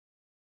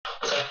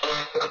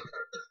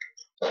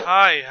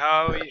Hi,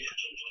 how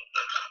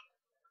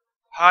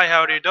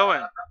are you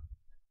doing?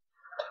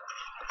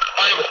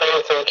 I'm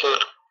fine, thank you.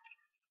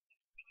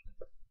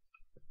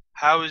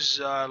 How's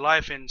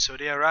life in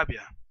Saudi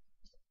Arabia?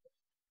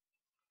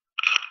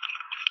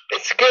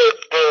 It's good,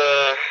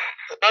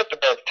 not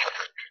bad.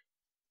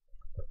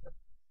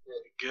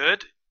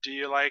 Good. Do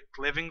you like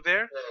living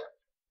there?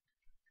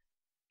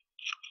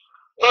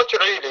 Not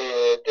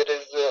really. There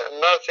is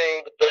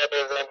nothing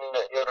better than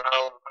your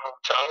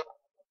hometown.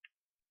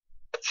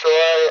 That's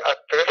why I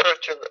prefer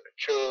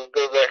to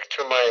go back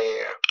to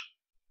my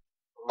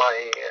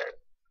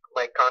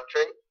my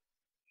country,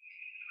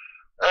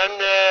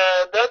 and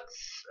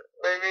that's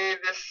maybe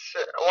this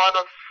one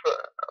of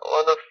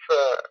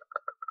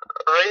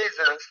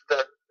reasons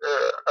that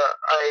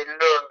I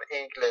learn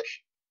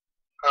English.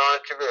 I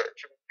want to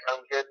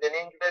become good in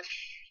English,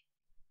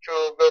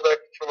 to go back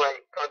to my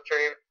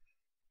country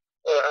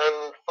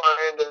and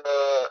find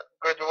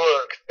good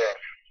work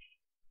there.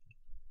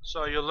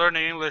 So you're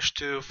learning English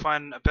to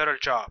find a better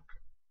job.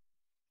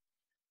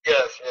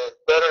 Yes, yes,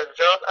 better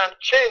job and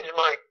change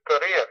my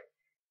career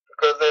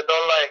because I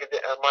don't like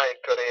my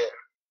career.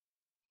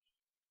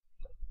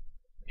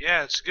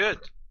 Yeah, it's good.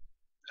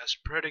 That's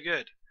pretty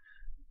good.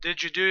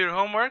 Did you do your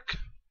homework?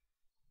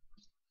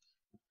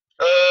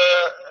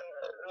 Uh,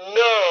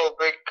 no,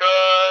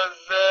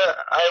 because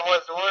I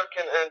was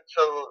working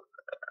until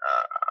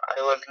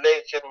I was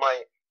late in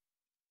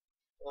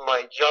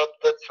my job.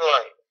 That's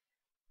why.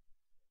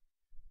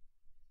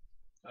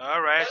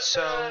 All right. But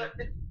So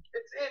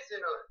it's easy,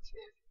 no, it's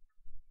easy.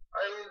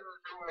 I will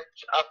do it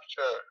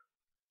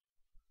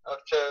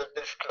after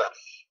this class.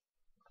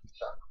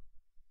 So,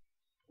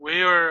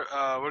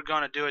 we're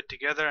gonna do it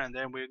together, and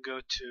then we'll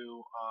go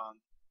to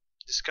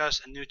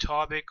discuss a new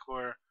topic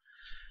or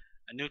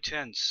a new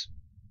tense.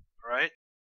 All right.